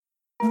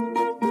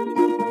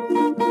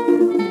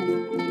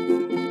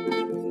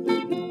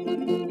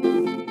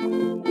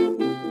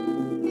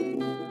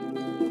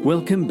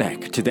Welcome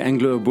back to the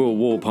Anglo-Boer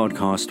War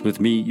podcast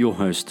with me, your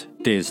host,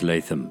 Des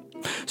Latham.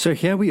 So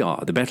here we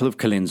are, the Battle of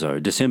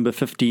Colenso, December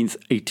 15th,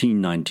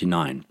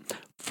 1899.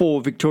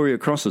 4 Victoria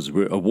Crosses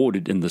were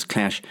awarded in this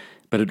clash,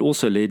 but it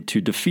also led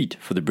to defeat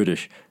for the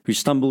British, who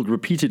stumbled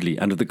repeatedly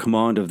under the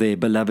command of their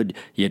beloved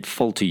yet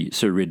faulty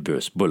Sir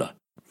Redvers Buller.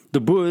 The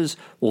Boers,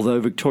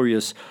 although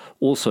victorious,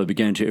 also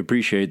began to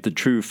appreciate the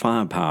true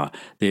firepower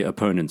their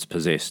opponents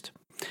possessed.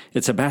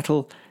 It's a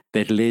battle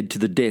that led to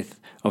the death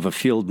of a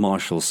Field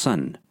Marshal's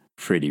son,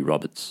 Freddie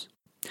Roberts.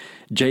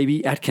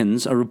 J.B.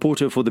 Atkins, a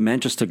reporter for the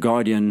Manchester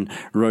Guardian,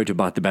 wrote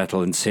about the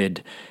battle and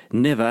said,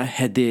 "Never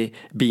had there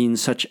been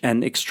such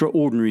an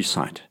extraordinary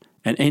sight,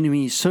 an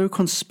enemy so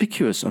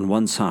conspicuous on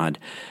one side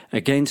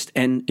against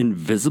an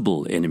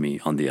invisible enemy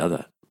on the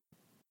other."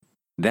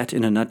 That,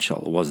 in a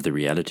nutshell, was the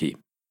reality.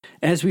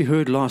 As we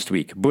heard last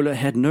week, Buller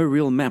had no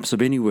real maps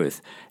of any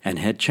worth and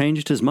had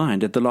changed his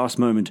mind at the last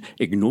moment,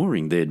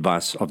 ignoring the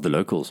advice of the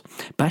locals.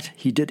 But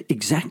he did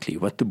exactly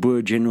what the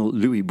Boer General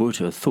Louis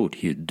Botha thought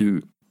he'd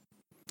do.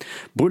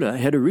 Buller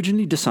had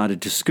originally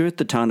decided to skirt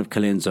the town of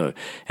Colenso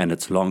and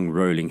its long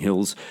rolling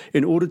hills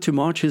in order to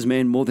march his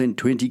men more than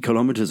 20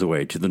 kilometers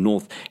away to the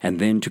north and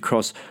then to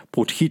cross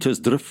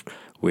Potgietersdrift,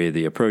 where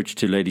the approach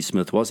to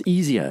Ladysmith was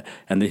easier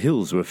and the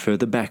hills were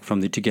further back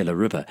from the Tugela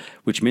River,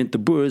 which meant the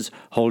Boers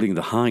holding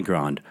the high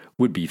ground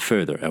would be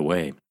further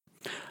away.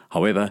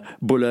 However,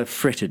 Buller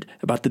fretted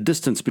about the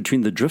distance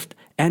between the drift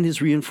and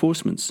his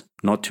reinforcements,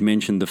 not to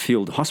mention the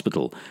field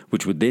hospital,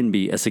 which would then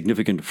be a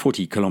significant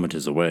 40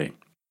 kilometers away.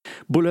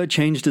 Buller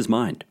changed his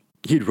mind.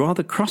 He'd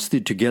rather cross the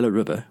Tugela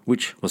River,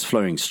 which was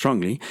flowing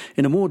strongly,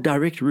 in a more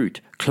direct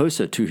route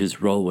closer to his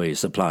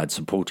railway-supplied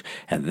support,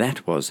 and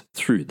that was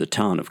through the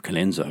town of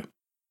Colenso.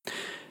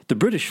 The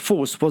British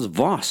force was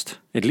vast,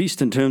 at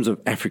least in terms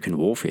of African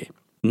warfare.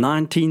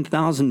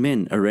 19,000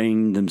 men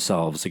arrayed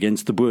themselves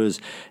against the Boers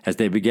as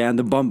they began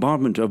the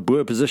bombardment of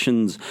Boer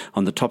positions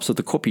on the tops of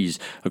the koppies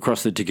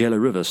across the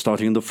Tugela River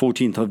starting on the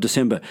 14th of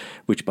December,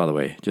 which, by the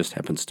way, just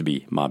happens to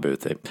be my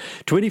birthday,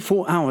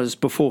 24 hours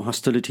before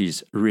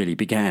hostilities really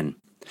began.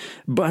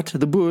 But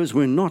the Boers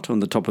were not on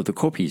the top of the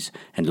koppies,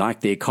 and like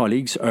their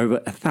colleagues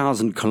over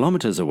 1,000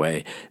 kilometers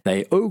away,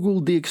 they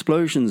ogled the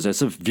explosions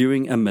as if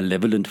viewing a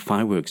malevolent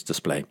fireworks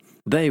display.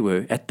 They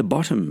were at the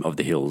bottom of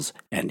the hills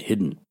and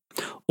hidden.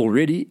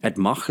 Already at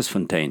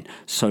Marcusfontein,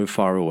 so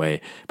far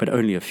away, but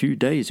only a few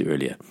days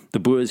earlier, the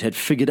Boers had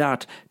figured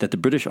out that the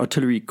British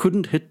artillery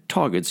couldn't hit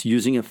targets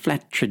using a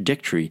flat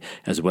trajectory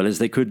as well as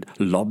they could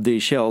lob their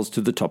shells to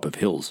the top of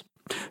hills.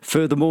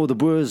 Furthermore, the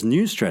Boers'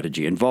 new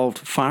strategy involved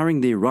firing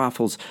their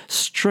rifles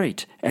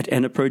straight at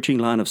an approaching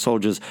line of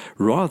soldiers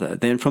rather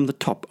than from the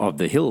top of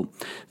the hill.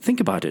 Think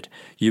about it.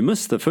 You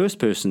miss the first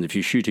person if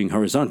you're shooting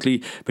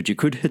horizontally, but you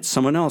could hit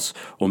someone else,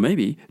 or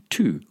maybe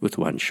 2 with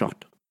one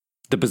shot.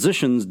 The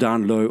positions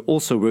down low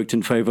also worked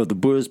in favour of the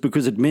Boers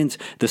because it meant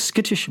the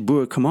skittish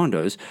Boer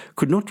commandos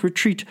could not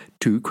retreat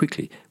too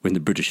quickly when the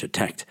British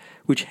attacked,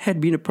 which had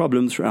been a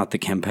problem throughout the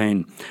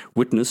campaign.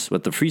 Witness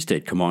what the Free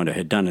State commander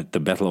had done at the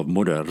Battle of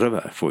Modder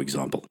River, for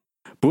example.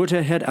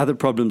 Botha had other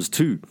problems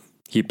too.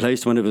 He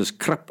placed one of his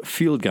Krupp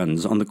field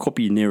guns on the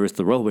koppie nearest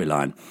the railway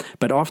line,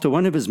 but after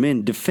one of his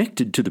men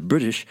defected to the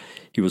British,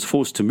 he was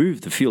forced to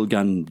move the field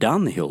gun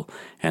down the hill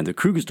and the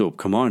Krugersdorp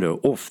commando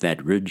off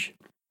that ridge.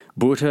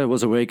 Botha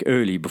was awake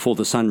early before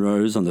the sun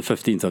rose on the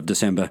 15th of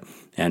December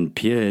and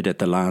peered at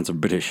the lines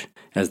of British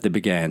as they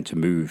began to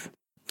move.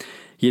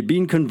 He had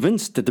been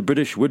convinced that the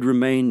British would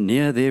remain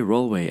near their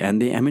railway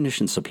and their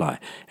ammunition supply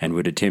and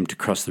would attempt to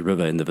cross the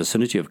river in the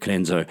vicinity of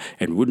Colenso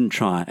and wouldn't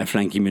try a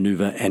flanking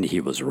manoeuvre, and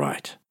he was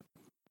right.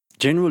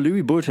 General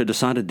Louis Botha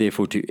decided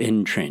therefore to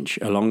entrench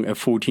along a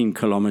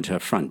 14-kilometre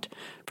front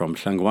from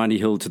Hlangwani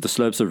Hill to the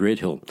slopes of Red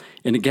Hill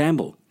in a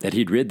gamble that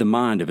he'd read the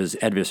mind of his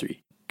adversary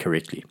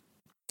correctly.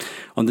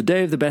 On the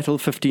day of the battle,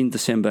 15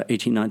 December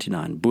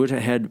 1899, Botha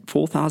had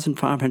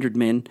 4,500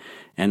 men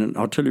and an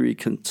artillery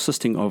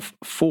consisting of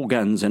 4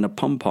 guns and a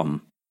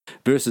pom-pom,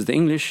 versus the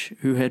English,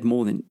 who had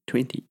more than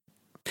 20.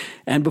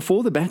 And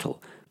before the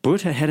battle,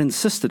 Botha had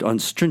insisted on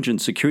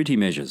stringent security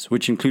measures,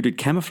 which included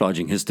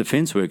camouflaging his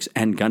defence works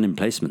and gun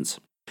emplacements.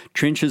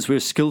 Trenches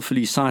were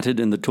skillfully sited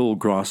in the tall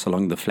grass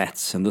along the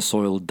flats, and the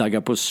soil dug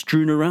up was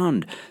strewn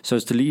around so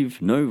as to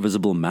leave no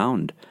visible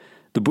mound.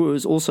 The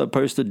Boers also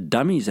posted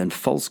dummies and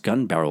false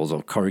gun barrels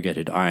of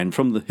corrugated iron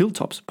from the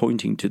hilltops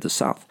pointing to the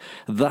south,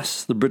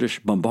 thus the British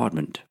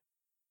bombardment.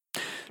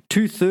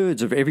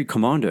 2/3 of every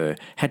commando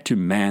had to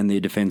man their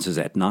defences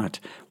at night,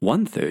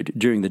 1/3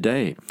 during the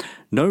day.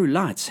 No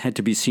lights had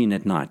to be seen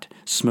at night,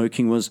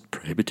 smoking was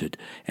prohibited,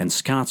 and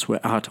scouts were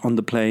out on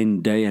the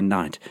plain day and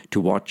night to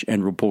watch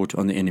and report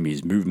on the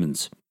enemy's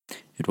movements.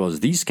 It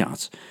was these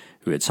scouts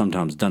who had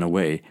sometimes done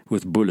away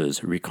with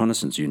Buller's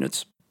reconnaissance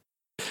units.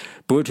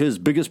 Botha's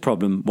biggest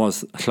problem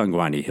was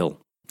Hlangwani Hill.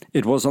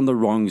 It was on the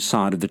wrong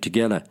side of the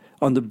Tugela,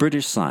 on the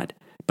British side,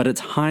 but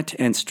its height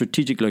and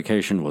strategic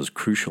location was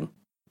crucial.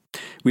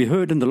 We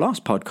heard in the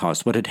last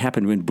podcast what had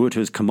happened when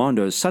Botha's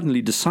commandos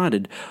suddenly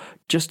decided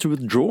just to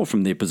withdraw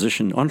from their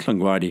position on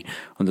Hlangwani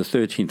on the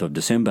 13th of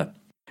December.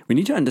 We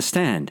need to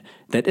understand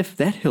that if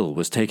that hill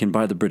was taken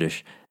by the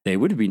British, they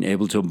would have been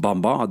able to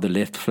bombard the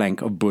left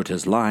flank of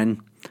Botha's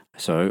line.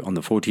 So, on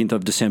the 14th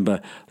of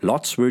December,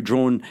 lots were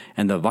drawn,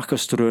 and the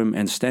Wakkerstroom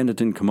and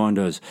Standerton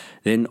commandos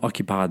then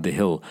occupied the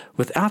hill,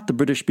 without the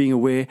British being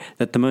aware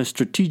that the most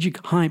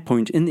strategic high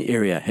point in the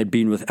area had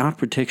been without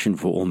protection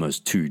for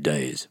almost 2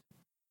 days.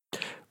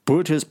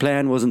 Botha's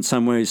plan was in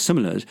some ways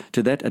similar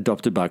to that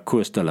adopted by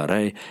Koos de la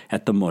Rey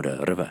at the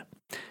Modder River.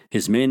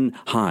 His men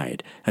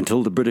hide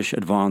until the British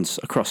advance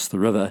across the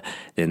river,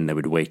 then they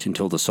would wait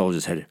until the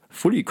soldiers had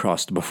fully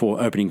crossed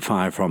before opening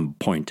fire from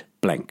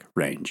point-blank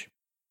range.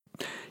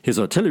 His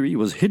artillery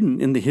was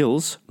hidden in the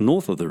hills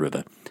north of the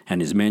river,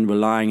 and his men were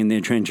lying in their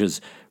trenches,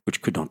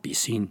 which could not be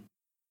seen.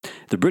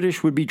 The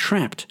British would be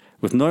trapped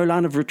with no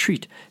line of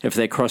retreat if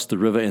they crossed the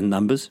river in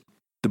numbers.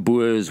 The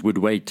Boers would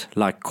wait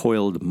like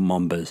coiled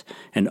mambas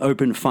and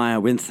open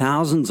fire when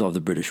thousands of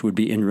the British would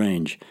be in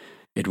range.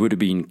 It would have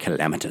been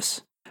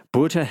calamitous.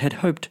 Botha had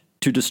hoped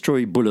to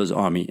destroy Buller's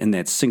army in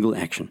that single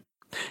action.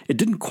 It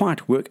didn't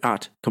quite work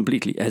out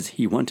completely as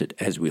he wanted,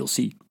 as we'll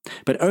see,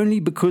 but only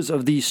because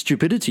of the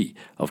stupidity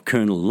of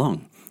Colonel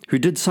Long, who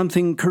did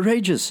something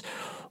courageous,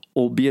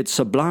 albeit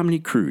sublimely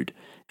crude,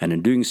 and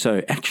in doing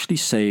so actually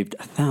saved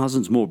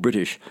thousands more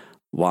British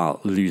while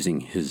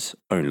losing his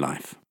own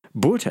life.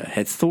 Botha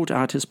had thought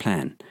out his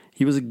plan.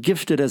 He was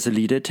gifted as a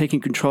leader, taking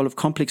control of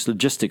complex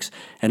logistics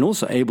and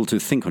also able to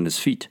think on his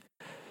feet,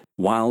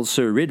 while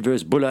Sir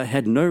Redvers Buller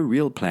had no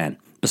real plan,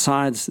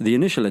 besides the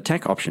initial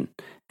attack option,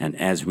 and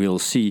as we'll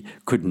see,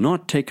 could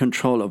not take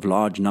control of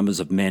large numbers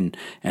of men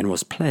and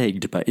was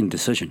plagued by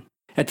indecision.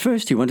 At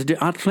first he wanted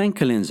to outflank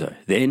Colenso,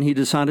 then he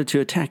decided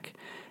to attack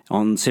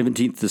on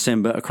 17th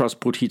December across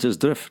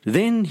Potgietersdrift.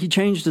 Then he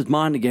changed his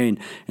mind again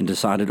and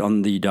decided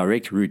on the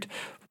direct route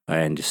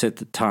and set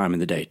the time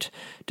and the date,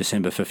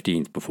 December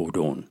 15th before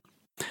dawn.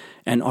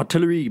 An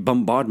artillery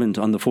bombardment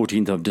on the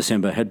 14th of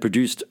December had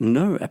produced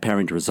no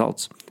apparent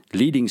results,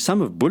 leading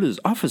some of Buller's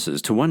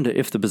officers to wonder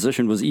if the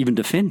position was even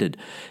defended.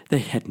 They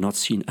had not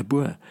seen a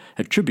Boer,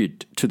 a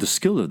tribute to the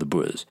skill of the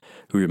Boers,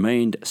 who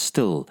remained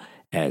still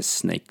as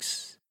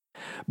snakes.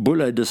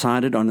 Buller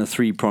decided on a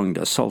three-pronged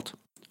assault.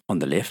 On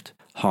the left,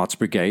 Hart's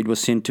brigade was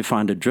sent to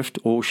find a drift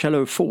or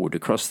shallow ford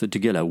across the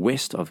Tugela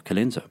west of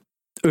Colenso.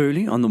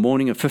 Early on the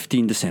morning of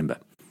 15 December,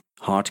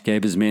 Hart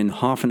gave his men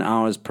half an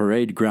hour's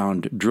parade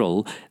ground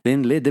drill,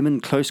 then led them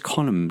in close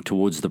column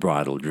towards the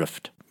bridle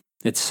drift.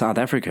 It's South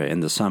Africa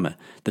in the summer.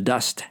 The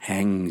dust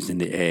hangs in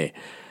the air.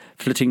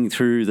 Flitting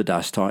through the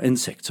dust are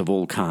insects of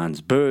all kinds.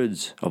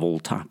 Birds of all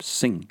types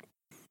sing.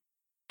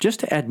 Just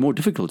to add more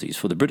difficulties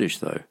for the British,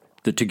 though,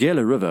 the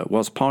Tugela River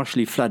was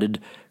partially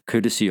flooded,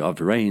 courtesy of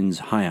rains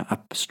higher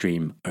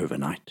upstream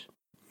overnight.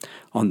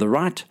 On the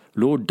right,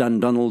 Lord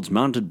Dundonald's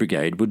mounted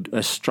brigade would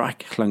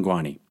strike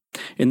Hlangwani.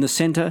 In the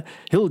centre,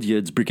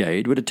 Hildyard's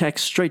brigade would attack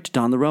straight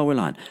down the railway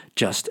line,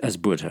 just as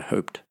Botha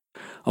hoped.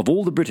 Of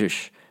all the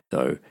British,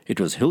 though, it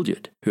was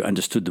Hildyard who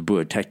understood the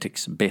Boer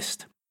tactics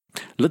best.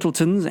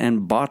 Littleton's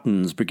and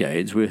Barton's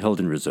brigades were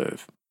held in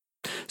reserve.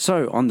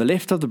 So, on the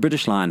left of the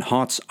British line,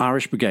 Hart's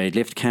Irish brigade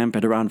left camp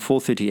at around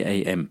 4:30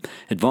 a.m.,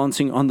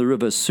 advancing on the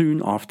river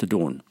soon after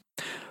dawn.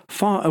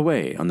 Far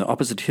away on the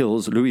opposite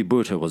hills, Louis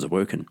Botha was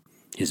awoken.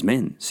 His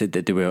men said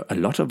that there were a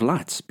lot of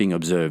lights being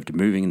observed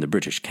moving in the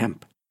British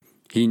camp.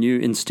 He knew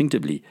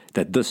instinctively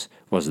that this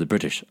was the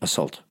British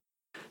assault.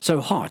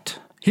 So Hart,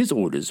 his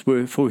orders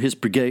were for his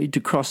brigade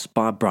to cross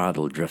by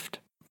bridle drift.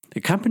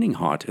 Accompanying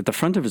Hart at the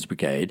front of his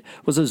brigade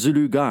was a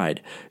Zulu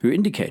guide who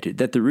indicated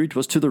that the route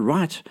was to the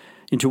right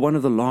into one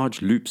of the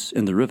large loops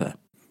in the river.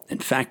 In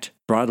fact,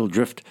 bridle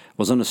drift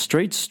was on a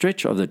straight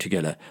stretch of the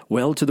Tugela,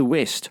 well to the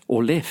west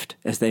or left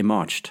as they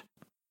marched.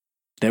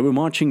 They were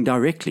marching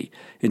directly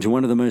into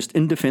one of the most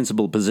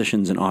indefensible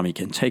positions an army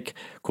can take,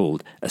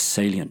 called a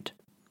salient.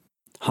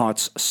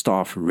 Hart's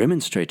staff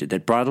remonstrated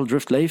that bridle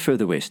drift lay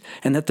further west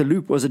and that the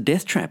loop was a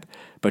death trap,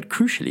 but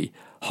crucially,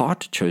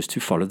 Hart chose to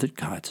follow the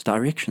guide's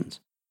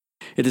directions.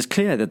 It is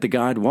clear that the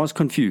guide was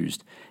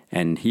confused,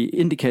 and he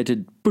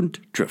indicated Bunt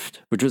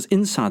drift, which was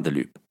inside the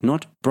loop,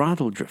 not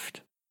bridle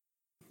drift.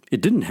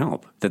 It didn't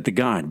help that the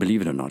guide,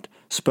 believe it or not,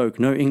 spoke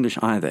no English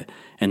either,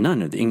 and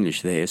none of the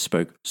English there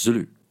spoke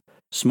Zulu.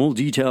 Small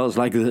details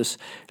like this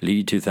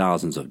lead to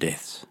thousands of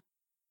deaths.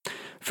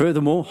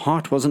 Furthermore,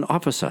 Hart was an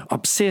officer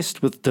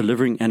obsessed with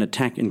delivering an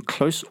attack in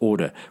close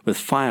order with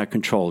fire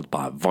controlled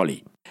by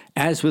volley.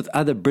 As with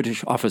other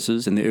British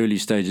officers in the early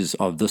stages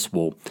of this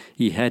war,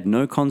 he had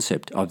no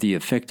concept of the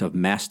effect of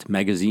massed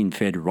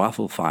magazine-fed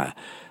rifle fire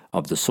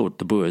of the sort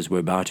the Boers were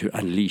about to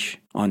unleash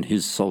on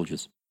his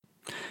soldiers.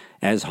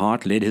 As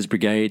Hart led his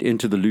brigade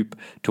into the loop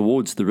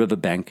towards the river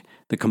bank,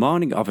 the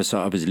commanding officer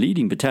of his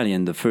leading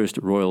battalion, the 1st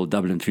Royal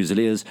Dublin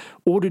Fusiliers,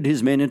 ordered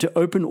his men into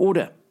open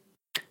order.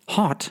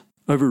 Hart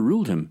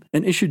overruled him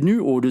and issued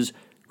new orders: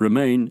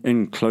 remain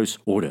in close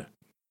order.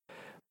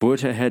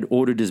 Botha had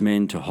ordered his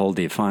men to hold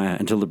their fire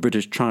until the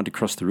British tried to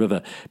cross the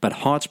river, but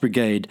Hart's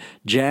brigade,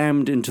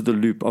 jammed into the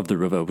loop of the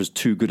river, was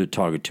too good a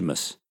target to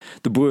miss.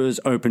 The Boers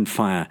opened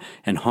fire,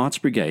 and Hart's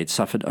brigade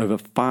suffered over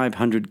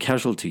 500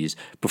 casualties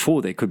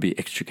before they could be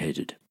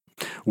extricated.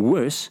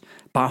 Worse,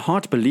 by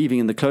heart believing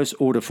in the close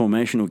order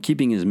formation or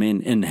keeping his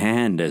men in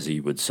hand, as he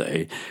would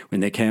say, when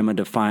they came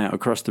under fire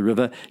across the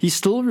river, he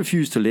still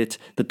refused to let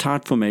the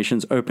tight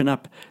formations open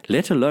up,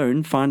 let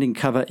alone finding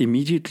cover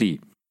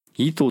immediately.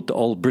 He thought the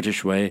old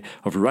British way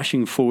of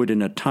rushing forward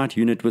in a tight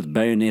unit with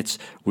bayonets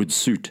would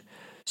suit.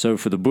 So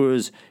for the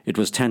Boers, it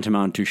was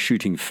tantamount to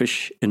shooting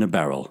fish in a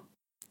barrel.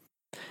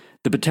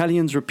 The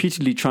battalions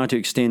repeatedly tried to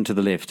extend to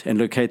the left and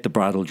locate the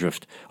bridle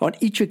drift. On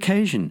each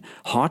occasion,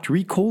 Hart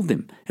recalled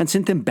them and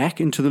sent them back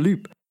into the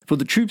loop. For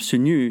the troops who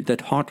knew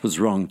that Hart was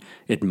wrong,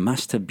 it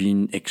must have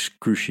been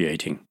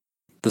excruciating.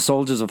 The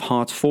soldiers of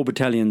Hart's 4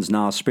 battalions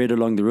now spread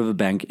along the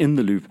riverbank in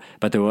the loop,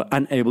 but they were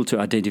unable to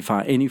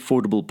identify any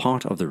fordable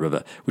part of the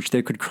river which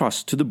they could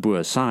cross to the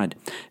Boer side.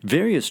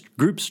 Various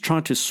groups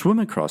tried to swim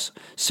across.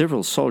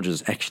 Several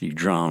soldiers actually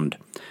drowned.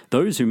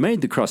 Those who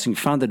made the crossing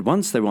found that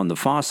once they were on the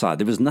far side,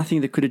 there was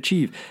nothing they could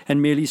achieve and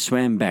merely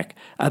swam back.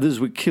 Others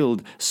were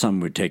killed,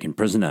 some were taken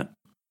prisoner.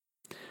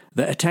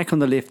 The attack on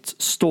the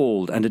left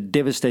stalled under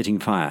devastating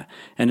fire,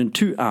 and in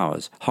 2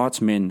 hours, Hart's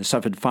men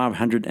suffered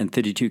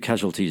 532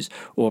 casualties,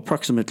 or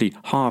approximately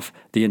half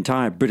the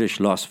entire British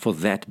loss for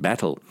that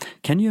battle.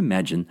 Can you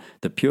imagine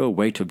the pure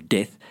weight of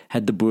death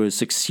had the Boers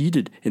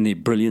succeeded in their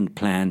brilliant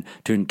plan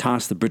to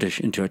entice the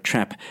British into a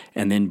trap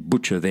and then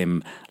butcher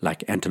them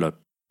like antelope?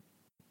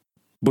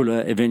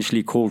 Buller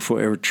eventually called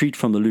for a retreat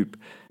from the loop.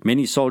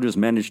 Many soldiers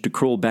managed to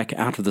crawl back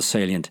out of the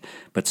salient,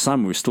 but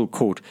some were still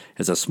caught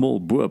as a small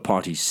Boer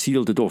party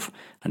sealed it off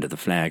under the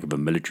flag of a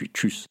military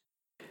truce.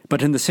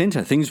 But in the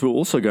centre, things were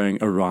also going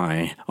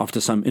awry after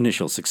some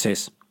initial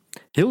success.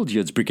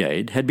 Hildyard's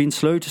brigade had been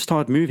slow to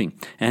start moving,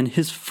 and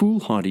his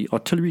foolhardy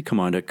artillery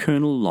commander,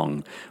 Colonel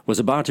Long, was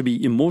about to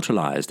be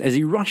immortalized as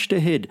he rushed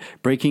ahead,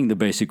 breaking the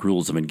basic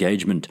rules of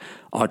engagement.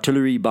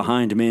 Artillery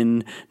behind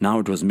men, now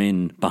it was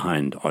men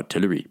behind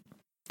artillery.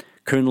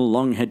 Colonel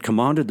Long had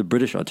commanded the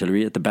British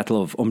artillery at the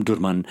Battle of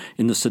Omdurman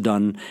in the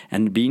Sudan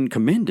and been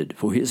commended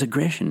for his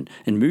aggression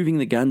in moving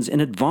the guns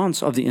in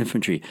advance of the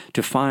infantry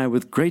to fire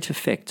with great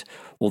effect,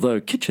 although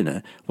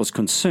Kitchener was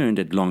concerned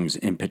at Long's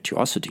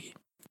impetuosity.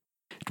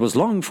 It was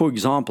Long, for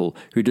example,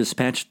 who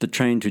dispatched the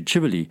train to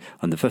Chivoli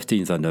on the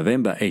 15th of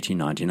November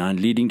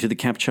 1899, leading to the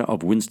capture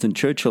of Winston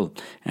Churchill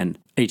and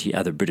 80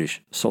 other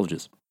British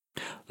soldiers.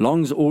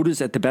 Long's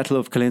orders at the Battle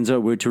of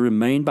Colenso were to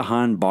remain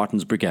behind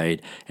Barton's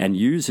brigade and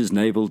use his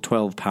naval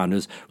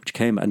 12-pounders, which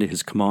came under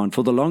his command,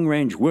 for the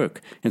long-range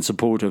work in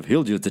support of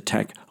Hildyard's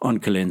attack on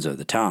Colenso,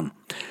 the town.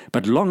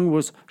 But Long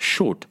was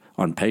short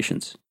on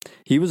patience.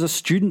 He was a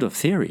student of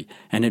theory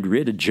and had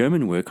read a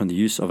German work on the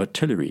use of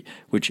artillery,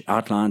 which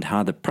outlined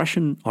how the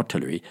Prussian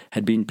artillery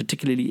had been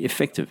particularly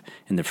effective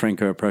in the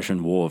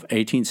Franco-Prussian War of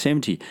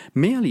 1870,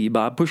 merely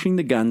by pushing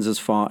the guns as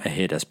far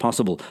ahead as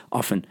possible,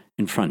 often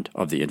in front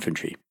of the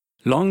infantry.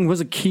 Long was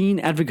a keen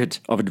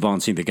advocate of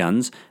advancing the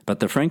guns, but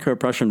the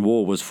Franco-Prussian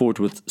War was fought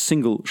with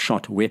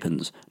single-shot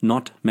weapons,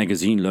 not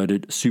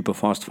magazine-loaded,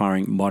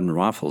 super-fast-firing modern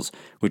rifles,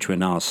 which were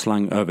now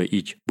slung over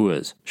each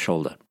Boer's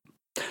shoulder.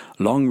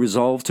 Long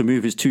resolved to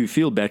move his 2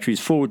 field batteries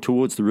forward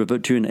towards the river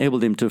to enable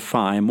them to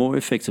fire more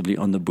effectively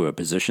on the Boer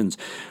positions,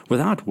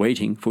 without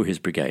waiting for his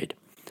brigade.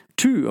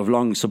 2 of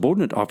Long's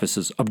subordinate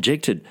officers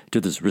objected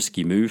to this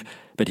risky move,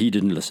 but he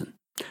didn't listen.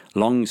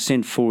 Long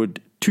sent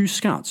forward 2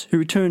 scouts, who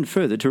returned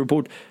further to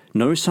report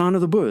no sign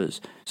of the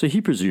Boers, so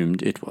he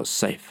presumed it was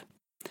safe.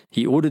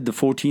 He ordered the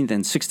 14th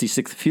and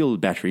 66th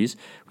field batteries,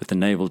 with the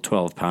naval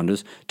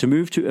 12-pounders, to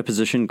move to a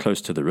position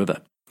close to the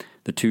river.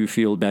 The 2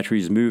 field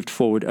batteries moved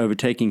forward,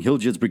 overtaking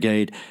Hildyard's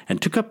brigade,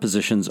 and took up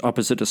positions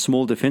opposite a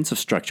small defensive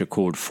structure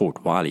called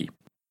Fort Wiley.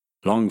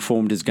 Long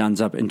formed his guns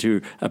up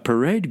into a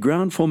parade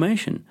ground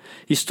formation.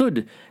 He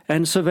stood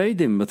and surveyed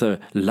them with a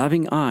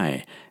loving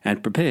eye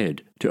and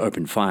prepared to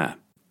open fire.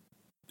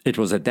 It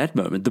was at that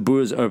moment the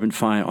Boers opened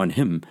fire on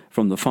him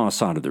from the far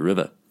side of the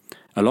river.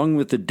 Along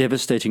with the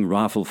devastating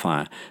rifle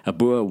fire, a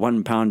Boer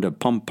 1-pounder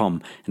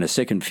pom-pom and a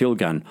second field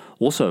gun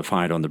also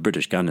fired on the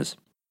British gunners.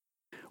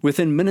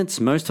 Within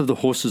minutes, most of the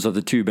horses of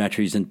the 2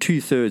 batteries and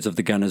 2/3 of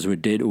the gunners were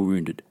dead or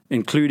wounded,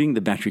 including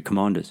the battery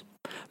commanders.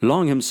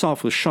 Long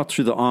himself was shot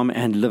through the arm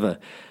and liver,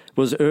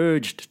 was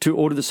urged to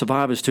order the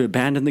survivors to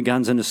abandon the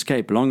guns and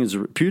escape. Long is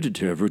reputed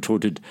to have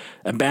retorted,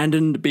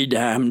 "Abandoned be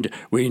damned,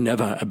 we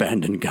never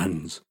abandon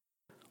guns."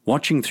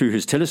 Watching through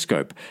his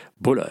telescope,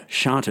 Buller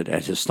shouted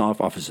at his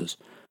staff officers,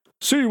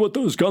 "See what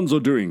those guns are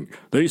doing.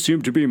 They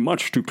seem to be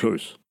much too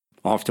close."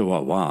 After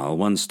a while,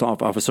 one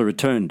staff officer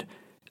returned,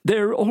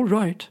 "They're all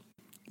right."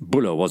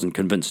 Buller wasn't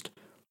convinced.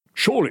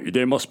 "Surely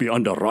they must be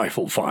under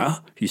rifle fire,"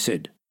 he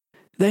said.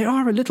 "They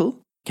are a little,"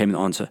 came the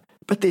answer,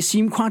 "but they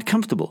seem quite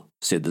comfortable,"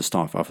 said the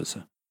staff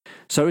officer.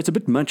 So it's a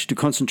bit much to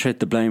concentrate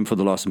the blame for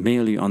the loss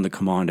merely on the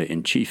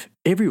commander-in-chief.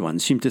 Everyone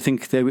seemed to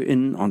think they were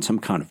in on some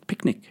kind of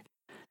picnic,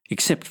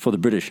 except for the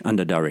British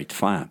under direct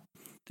fire.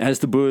 As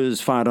the Boers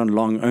fired on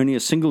Long, only a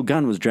single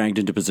gun was dragged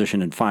into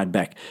position and fired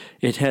back.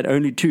 It had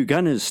only 2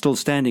 gunners still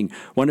standing,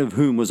 one of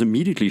whom was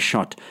immediately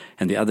shot,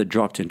 and the other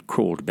dropped and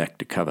crawled back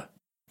to cover.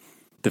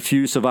 The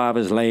few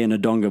survivors lay in a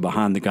donga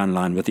behind the gun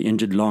line with the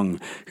injured Long,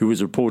 who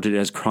was reported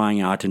as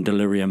crying out in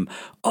delirium,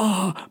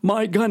 "Ah,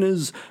 my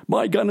gunners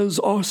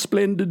are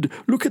splendid,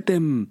 look at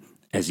them,"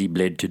 as he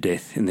bled to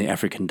death in the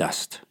African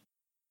dust.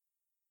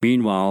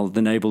 Meanwhile,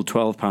 the naval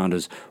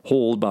 12-pounders,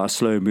 hauled by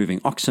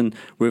slow-moving oxen,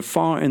 were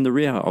far in the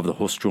rear of the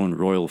horse-drawn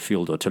Royal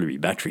Field Artillery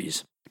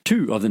batteries.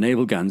 2 of the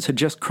naval guns had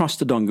just crossed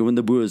the donga when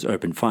the Boers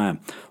opened fire.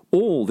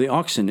 All the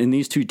oxen in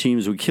these 2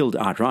 teams were killed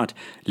outright,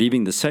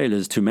 leaving the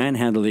sailors to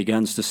manhandle their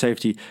guns to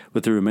safety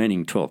with the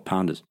remaining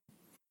 12-pounders.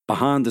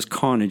 Behind this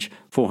carnage,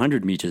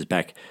 400 metres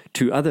back,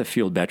 2 other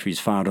field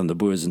batteries fired on the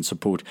Boers in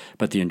support,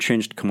 but the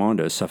entrenched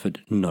commando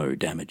suffered no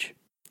damage.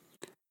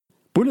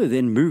 Buller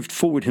then moved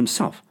forward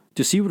himself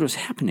to see what was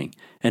happening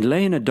and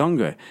lay in a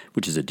donga,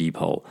 which is a deep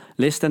hole,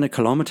 less than a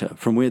kilometre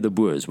from where the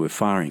Boers were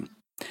firing.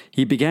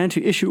 He began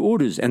to issue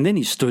orders, and then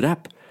he stood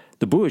up.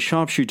 The Boer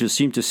sharpshooters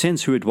seemed to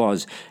sense who it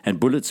was, and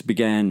bullets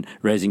began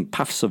raising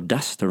puffs of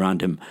dust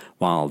around him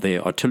while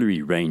their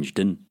artillery ranged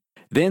in.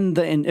 Then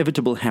the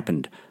inevitable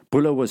happened.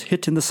 Buller was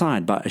hit in the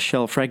side by a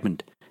shell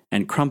fragment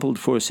and crumpled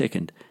for a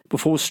second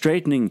before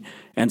straightening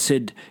and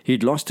said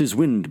he'd lost his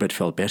wind but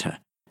felt better.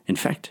 In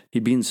fact,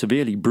 he'd been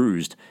severely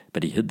bruised,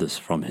 but he hid this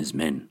from his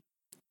men.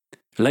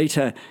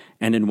 Later,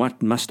 and in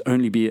what must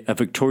only be a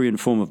Victorian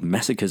form of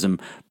masochism,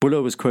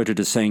 Buller was quoted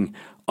as saying,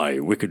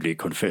 "I wickedly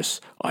confess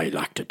I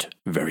liked it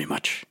very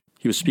much."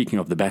 He was speaking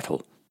of the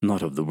battle,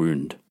 not of the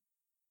wound.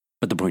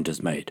 But the point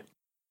is made.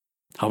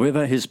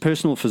 However, his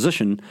personal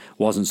physician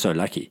wasn't so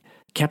lucky.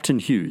 Captain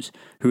Hughes,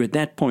 who at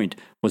that point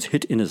was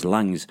hit in his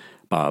lungs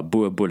by a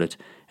Boer bullet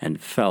and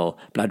fell,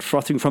 blood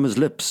frothing from his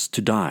lips,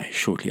 to die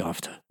shortly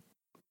after.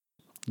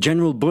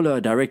 General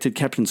Buller directed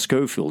Captain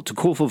Schofield to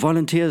call for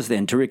volunteers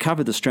then to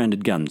recover the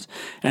stranded guns,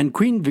 and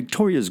Queen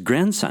Victoria's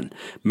grandson,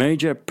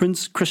 Major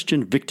Prince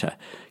Christian Victor,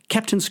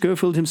 Captain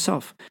Schofield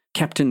himself,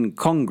 Captain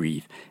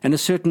Congreve, and a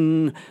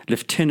certain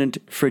Lieutenant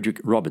Freddie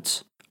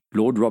Roberts,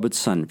 Lord Roberts'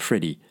 son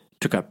Freddie,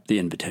 took up the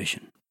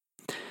invitation.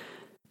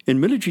 In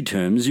military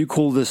terms, you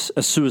call this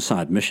a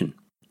suicide mission.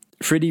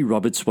 Freddie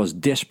Roberts was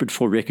desperate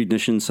for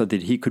recognition so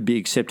that he could be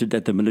accepted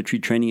at the Military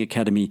Training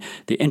Academy,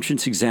 the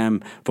entrance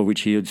exam for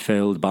which he had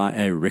failed by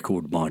a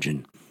record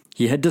margin.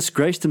 He had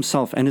disgraced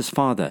himself and his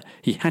father.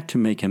 He had to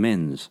make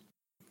amends.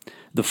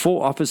 The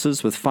 4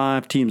 officers with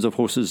 5 teams of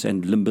horses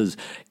and limbers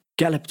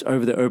galloped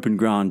over the open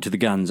ground to the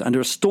guns under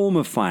a storm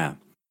of fire.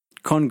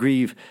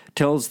 Congreve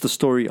tells the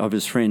story of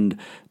his friend,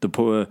 the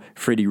poor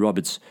Freddie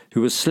Roberts, who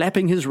was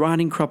slapping his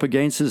riding crop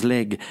against his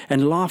leg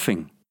and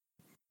laughing.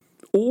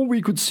 "All we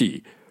could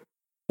see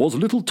was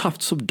little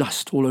tufts of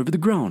dust all over the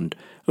ground,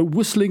 a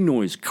whistling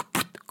noise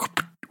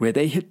where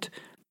they hit.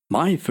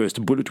 My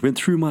first bullet went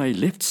through my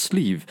left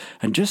sleeve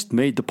and just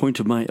made the point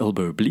of my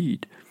elbow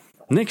bleed.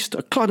 Next,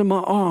 a clod on my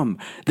arm,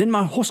 then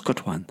my horse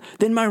got one,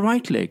 then my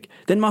right leg,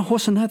 then my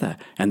horse another,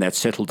 and that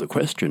settled the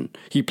question.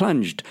 He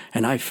plunged,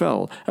 and I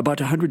fell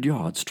about 100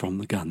 yards from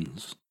the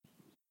guns."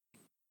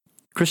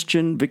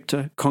 Christian,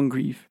 Victor,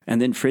 Congreve, and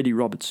then Freddie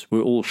Roberts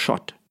were all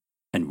shot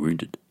and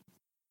wounded.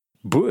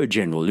 Boer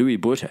General Louis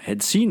Botha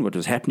had seen what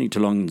was happening to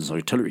Long's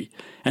artillery,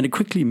 and had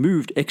quickly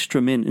moved extra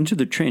men into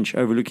the trench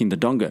overlooking the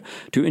donga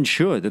to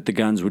ensure that the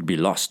guns would be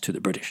lost to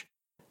the British.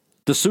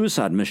 The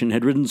suicide mission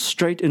had ridden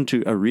straight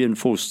into a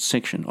reinforced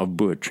section of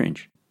Boer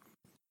trench.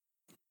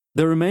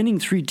 The remaining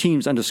 3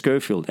 teams under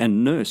Schofield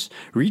and Nurse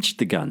reached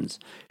the guns,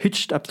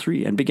 hitched up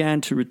 3, and began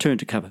to return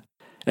to cover.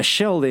 A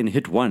shell then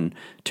hit one,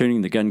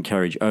 turning the gun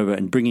carriage over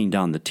and bringing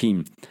down the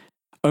team.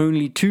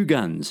 Only 2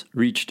 guns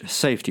reached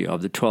safety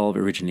of the 12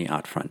 originally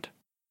out front.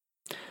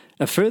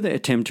 A further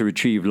attempt to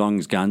retrieve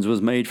Long's guns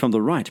was made from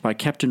the right by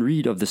Captain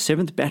Reid of the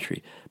 7th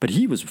Battery, but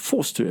he was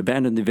forced to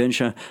abandon the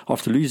venture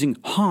after losing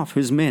half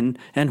his men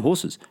and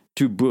horses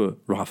to Boer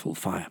rifle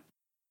fire.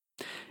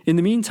 In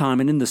the meantime,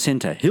 and in the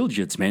centre,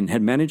 Hildred's men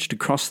had managed to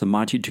cross the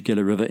mighty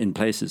Tugela River in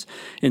places,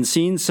 in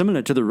scenes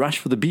similar to the rush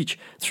for the beach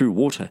through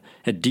water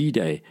at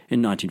D-Day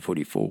in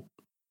 1944.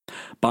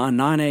 By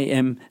 9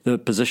 a.m., the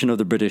position of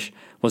the British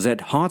was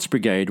that Hart's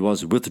brigade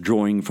was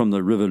withdrawing from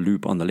the river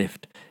loop on the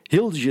left.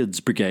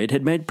 Hildred's brigade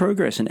had made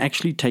progress in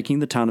actually taking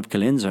the town of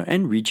Colenso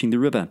and reaching the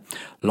river.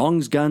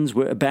 Long's guns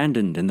were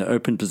abandoned in the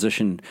open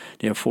position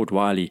near Fort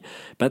Wiley,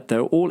 but they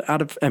were all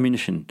out of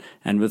ammunition,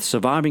 and with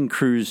surviving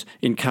crews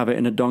in cover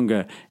in a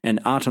donga and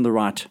out on the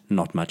right,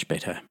 not much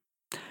better.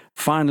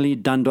 Finally,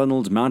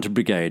 Dundonald's mounted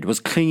brigade was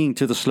clinging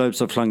to the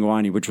slopes of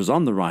Hlangwani, which was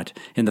on the right,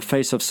 in the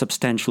face of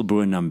substantial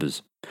Boer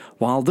numbers.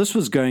 While this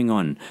was going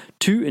on,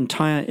 2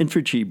 entire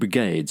infantry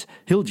brigades,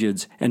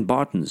 Hildred's and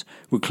Barton's,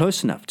 were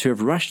close enough to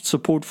have rushed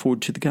support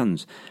forward to the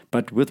guns,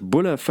 but with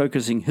Buller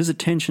focusing his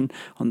attention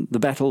on the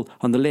battle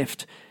on the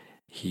left,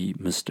 he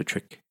missed a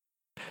trick.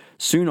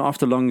 Soon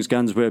after Long's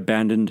guns were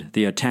abandoned,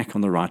 the attack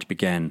on the right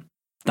began.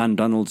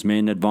 Dundonald's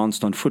men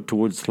advanced on foot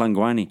towards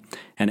Hlangwani,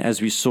 and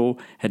as we saw,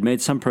 had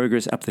made some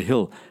progress up the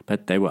hill,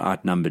 but they were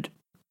outnumbered.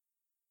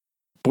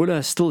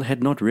 Buller still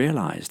had not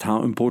realized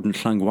how important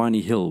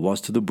Hlangwani Hill was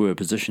to the Boer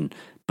position,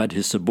 but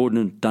his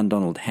subordinate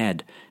Dundonald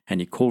had, and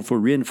he called for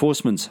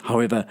reinforcements.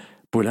 However,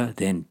 Buller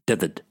then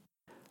dithered.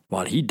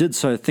 While he did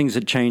so, things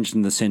had changed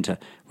in the centre,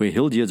 where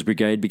Hildyard's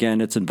brigade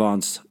began its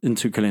advance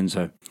into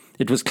Colenso.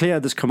 It was clear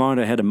this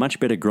commander had a much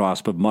better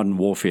grasp of modern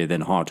warfare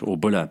than Hart or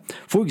Buller.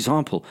 For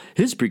example,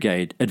 his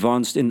brigade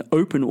advanced in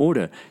open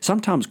order,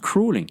 sometimes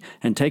crawling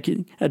and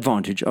taking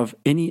advantage of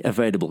any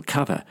available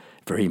cover.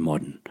 Very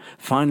modern.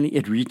 Finally,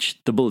 it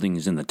reached the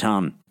buildings in the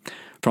town.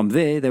 From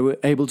there, they were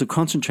able to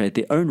concentrate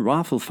their own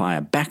rifle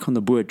fire back on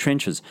the Boer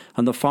trenches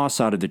on the far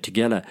side of the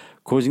Tugela,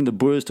 causing the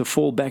Boers to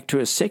fall back to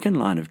a second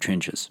line of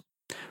trenches.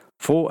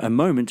 For a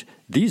moment,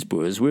 these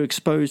Boers were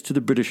exposed to the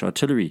British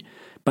artillery,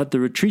 but the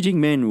retreating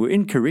men were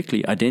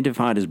incorrectly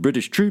identified as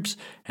British troops,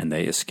 and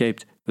they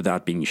escaped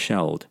without being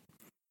shelled.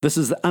 This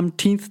is the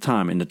umpteenth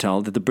time in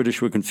Natal that the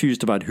British were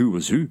confused about who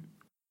was who.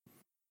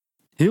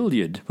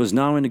 Hildyard was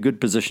now in a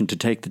good position to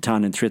take the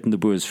town and threaten the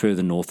Boers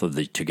further north of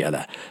the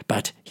Tugela,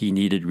 but he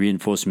needed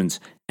reinforcements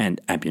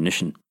and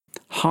ammunition.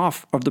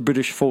 Half of the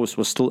British force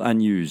was still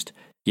unused,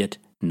 yet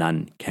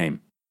none came.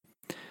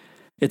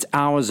 It's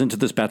hours into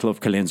this Battle of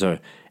Colenso,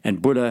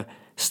 and Buller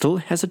still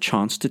has a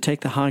chance to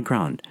take the high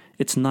ground.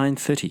 It's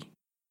 9:30.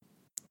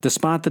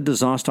 Despite the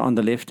disaster on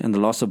the left and the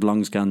loss of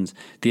Long's guns,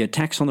 the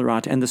attacks on the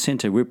right and the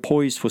centre were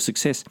poised for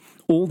success.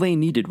 All they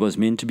needed was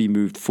men to be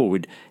moved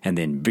forward, and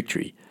then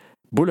victory.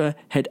 Buller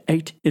had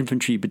 8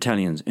 infantry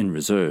battalions in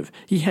reserve.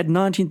 He had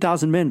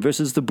 19,000 men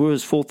versus the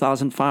Boers'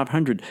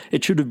 4,500.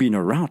 It should have been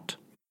a rout.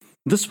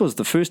 This was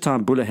the first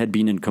time Buller had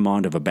been in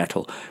command of a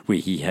battle where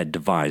he had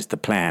devised the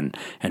plan,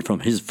 and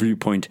from his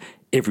viewpoint,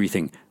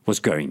 everything was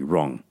going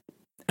wrong.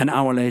 An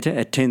hour later,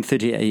 at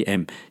 10:30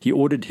 a.m., he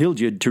ordered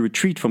Hildyard to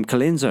retreat from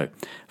Colenso.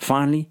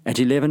 Finally, at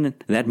 11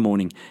 that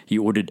morning, he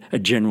ordered a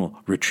general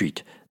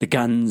retreat. The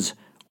guns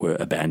were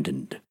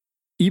abandoned.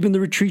 Even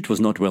the retreat was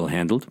not well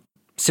handled.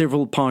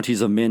 Several parties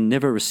of men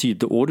never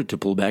received the order to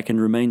pull back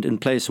and remained in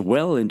place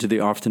well into the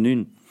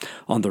afternoon.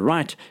 On the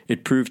right,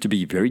 it proved to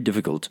be very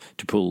difficult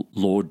to pull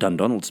Lord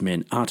Dundonald's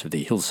men out of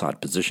their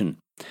hillside position.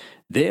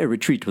 Their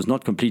retreat was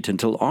not complete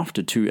until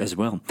after 2 as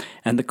well,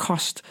 and the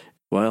cost,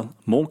 well,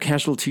 more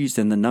casualties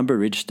than the number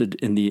registered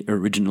in the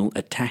original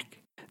attack.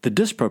 The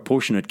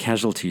disproportionate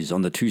casualties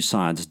on the two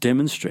sides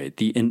demonstrate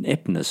the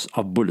ineptness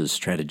of Buller's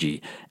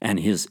strategy and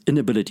his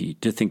inability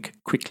to think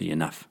quickly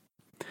enough.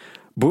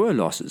 Boer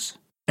losses: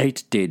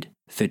 8 dead,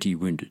 30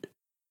 wounded.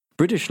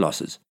 British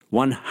losses: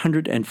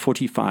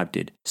 145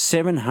 dead,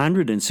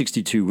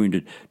 762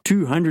 wounded,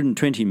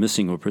 220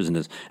 missing or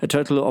prisoners, a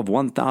total of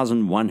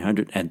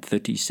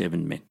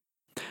 1,137 men.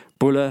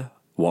 Buller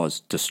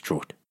was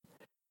distraught.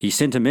 He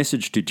sent a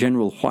message to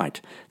General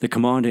White, the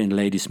commander in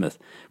Ladysmith,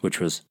 which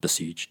was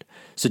besieged,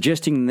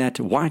 suggesting that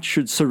White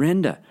should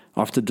surrender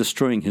after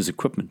destroying his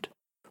equipment.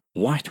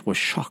 White was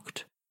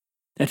shocked.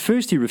 At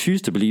first he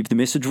refused to believe the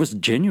message was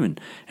genuine,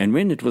 and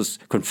when it was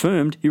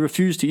confirmed, he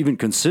refused to even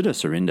consider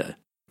surrender.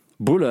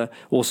 Buller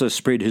also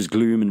spread his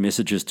gloom in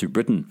messages to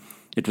Britain.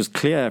 It was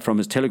clear from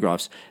his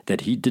telegraphs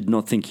that he did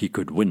not think he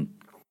could win.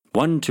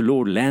 One to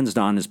Lord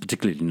Lansdowne is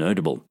particularly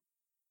notable.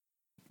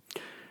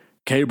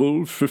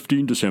 Cable,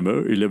 15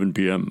 December, 11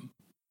 p.m.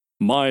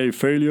 My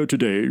failure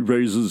today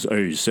raises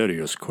a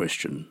serious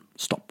question.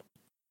 Stop.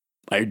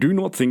 I do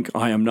not think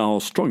I am now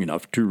strong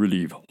enough to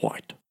relieve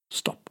White.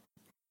 Stop.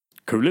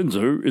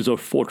 Colenso is a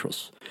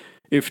fortress.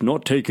 If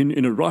not taken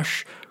in a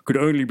rush, could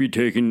only be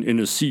taken in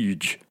a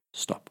siege.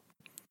 Stop.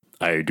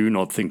 I do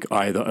not think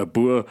either a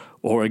Boer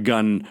or a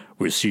gun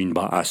were seen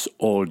by us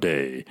all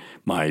day.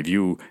 My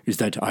view is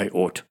that I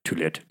ought to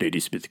let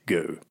Ladysmith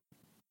go.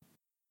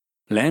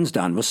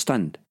 Lansdowne was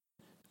stunned.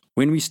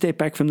 When we step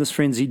back from this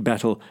frenzied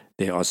battle,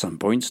 there are some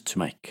points to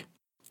make.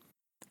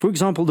 For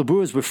example, the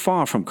Boers were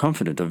far from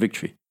confident of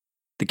victory.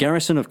 The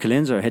garrison of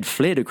Colenso had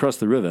fled across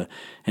the river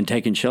and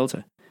taken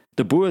shelter.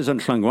 The Boers on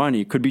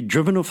Hlangwani could be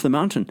driven off the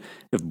mountain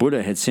if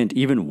Buller had sent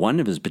even one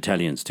of his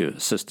battalions to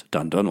assist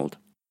Dundonald.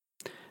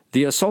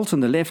 The assault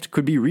on the left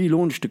could be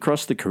relaunched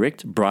across the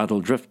correct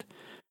bridle drift.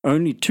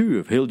 Only 2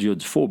 of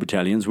Hildyard's 4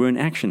 battalions were in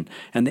action,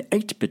 and the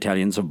 8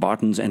 battalions of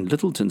Barton's and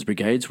Littleton's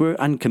brigades were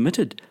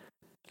uncommitted.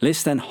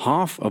 Less than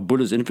half of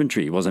Buller's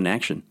infantry was in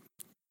action.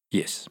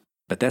 Yes,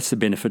 but that's the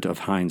benefit of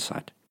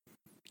hindsight.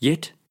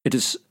 Yet, it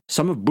is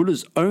some of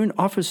Buller's own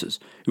officers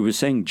who were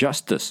saying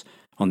just this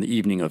on the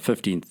evening of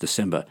 15th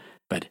December,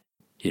 but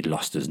he had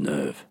lost his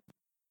nerve.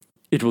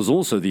 It was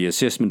also the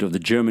assessment of the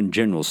German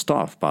General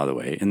Staff, by the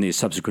way, in their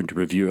subsequent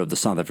review of the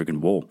South African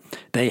War.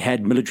 They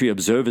had military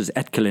observers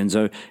at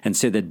Colenso and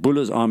said that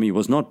Buller's army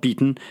was not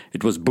beaten,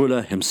 it was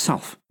Buller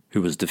himself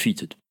who was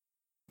defeated.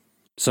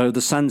 So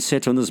the sun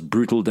set on this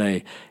brutal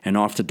day, and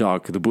after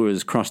dark the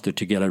Boers crossed the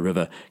Tugela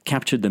River,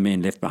 captured the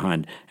men left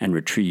behind, and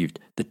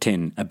retrieved the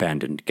 10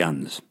 abandoned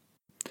guns.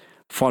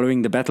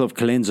 Following the Battle of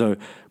Colenso,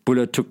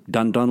 Buller took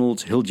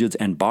Dundonald's, Hildyard's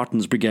and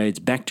Barton's brigades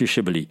back to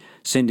Shibboleth,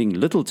 sending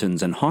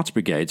Littleton's and Hart's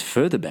brigades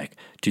further back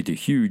to the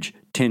huge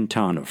 10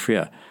 town of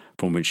Freer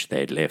from which they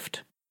had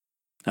left.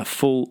 A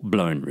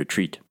full-blown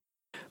retreat.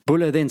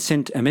 Buller then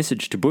sent a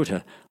message to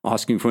Botha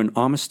asking for an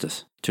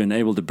armistice to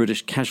enable the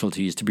British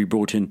casualties to be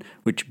brought in,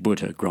 which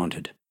Botha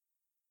granted.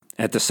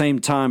 At the same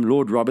time,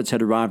 Lord Roberts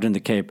had arrived in the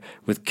Cape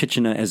with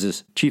Kitchener as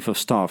his chief of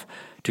staff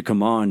to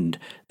command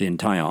the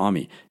entire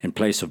army in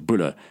place of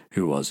Buller,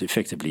 who was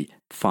effectively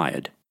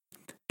fired.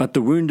 But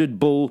the wounded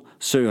bull,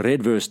 Sir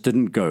Redvers,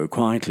 didn't go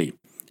quietly.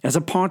 As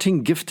a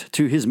parting gift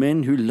to his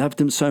men who loved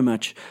him so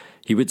much,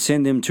 he would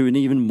send them to an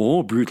even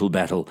more brutal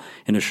battle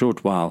in a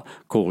short while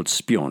called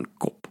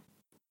Spionkop.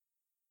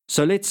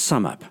 So let's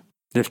sum up.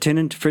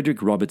 Lieutenant Freddie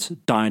Roberts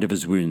died of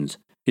his wounds.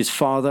 His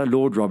father,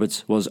 Lord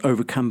Roberts, was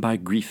overcome by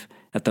grief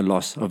at the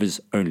loss of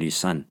his only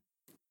son.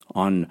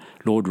 On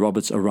Lord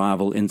Roberts'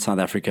 arrival in South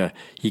Africa,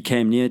 he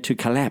came near to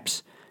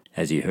collapse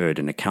as he heard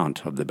an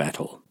account of the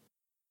battle.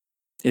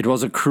 It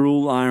was a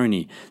cruel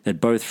irony that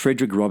both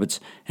Frederick Roberts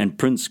and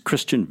Prince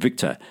Christian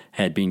Victor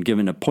had been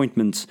given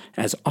appointments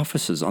as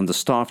officers on the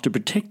staff to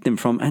protect them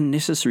from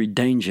unnecessary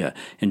danger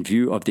in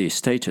view of their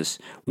status,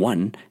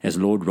 one as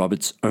Lord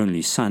Roberts'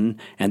 only son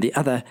and the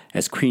other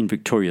as Queen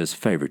Victoria's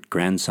favourite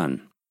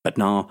grandson. But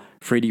now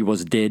Freddie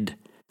was dead,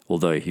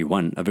 although he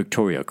won a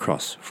Victoria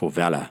Cross for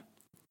valour.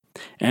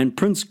 And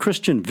Prince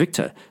Christian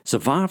Victor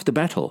survived the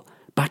battle,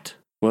 but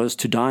was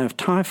to die of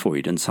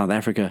typhoid in South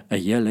Africa a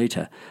year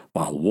later,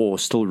 while war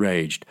still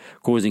raged,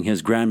 causing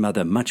his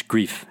grandmother much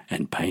grief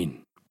and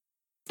pain.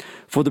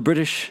 For the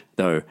British,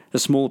 though, a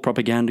small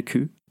propaganda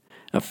coup.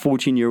 A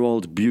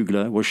 14-year-old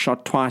bugler was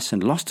shot twice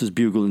and lost his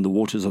bugle in the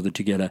waters of the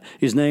Tugela.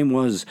 His name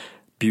was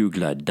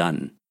Bugler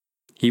Dunn.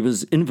 He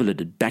was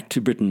invalided back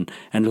to Britain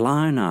and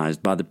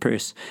lionized by the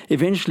press.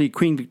 Eventually,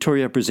 Queen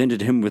Victoria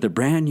presented him with a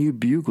brand new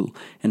bugle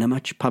in a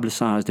much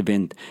publicized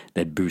event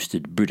that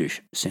boosted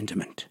British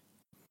sentiment.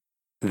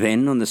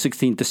 Then, on the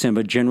 16th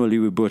December, General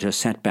Louis Botha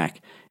sat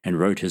back and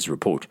wrote his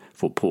report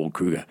for Paul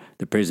Kruger,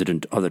 the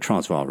President of the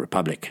Transvaal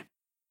Republic.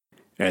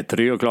 At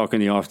 3 o'clock in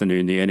the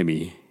afternoon, the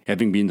enemy,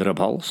 having been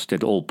repulsed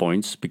at all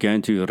points,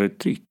 began to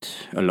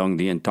retreat along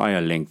the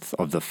entire length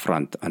of the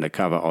front under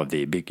cover of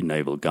their big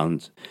naval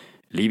guns,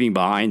 leaving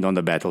behind on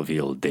the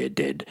battlefield their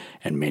dead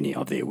and many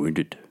of their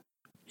wounded.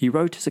 He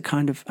wrote as a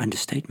kind of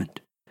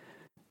understatement.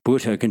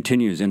 Botha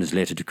continues in his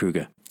letter to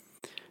Kruger,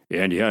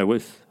 and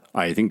herewith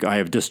I think I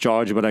have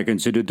discharged what I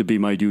considered to be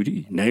my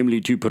duty,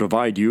 namely to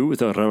provide you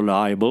with a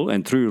reliable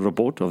and true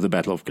report of the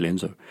Battle of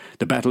Colenso,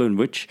 the battle in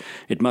which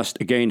it must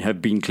again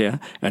have been clear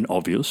and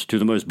obvious to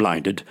the most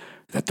blinded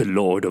that the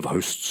Lord of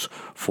Hosts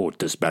fought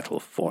this battle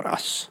for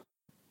us.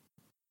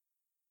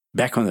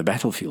 Back on the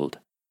battlefield,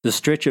 the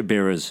stretcher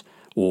bearers,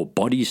 or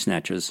body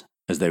snatchers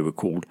as they were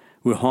called,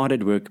 were hard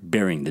at work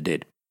burying the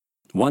dead.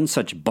 One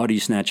such body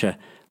snatcher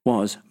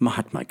was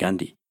Mahatma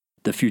Gandhi,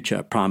 the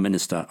future Prime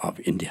Minister of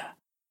India.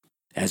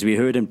 As we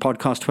heard in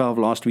podcast 12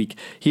 last week,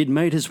 he had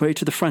made his way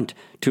to the front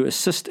to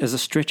assist as a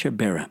stretcher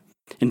bearer.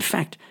 In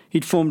fact,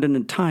 he'd formed an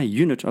entire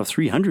unit of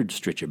 300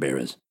 stretcher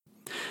bearers.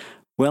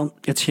 Well,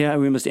 it's here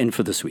we must end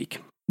for this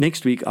week.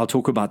 Next week, I'll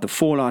talk about the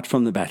fallout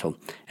from the battle,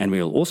 and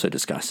we'll also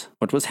discuss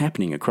what was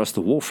happening across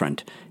the war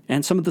front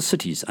and some of the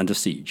cities under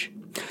siege.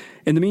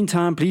 In the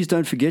meantime, please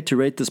don't forget to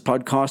rate this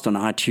podcast on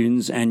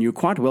iTunes, and you're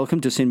quite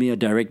welcome to send me a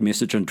direct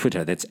message on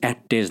Twitter. That's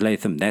at Des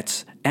Latham.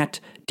 That's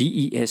at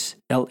DESLATHAM.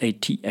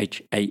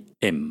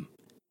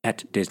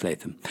 At Des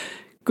Latham.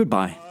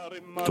 Goodbye.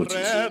 Tot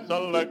ziens.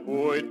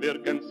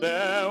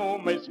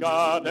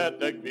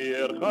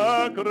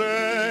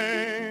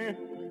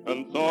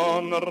 Een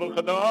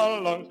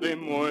zonnergedal langs de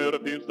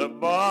moerbierse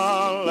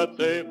val, het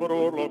zij voor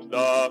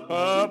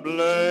oorlogsdagen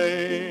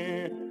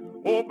blij.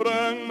 O,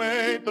 breng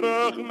mij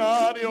terug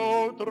naar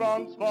jouw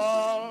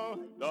Transvaal,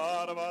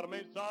 daar waar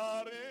mijn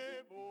Sarre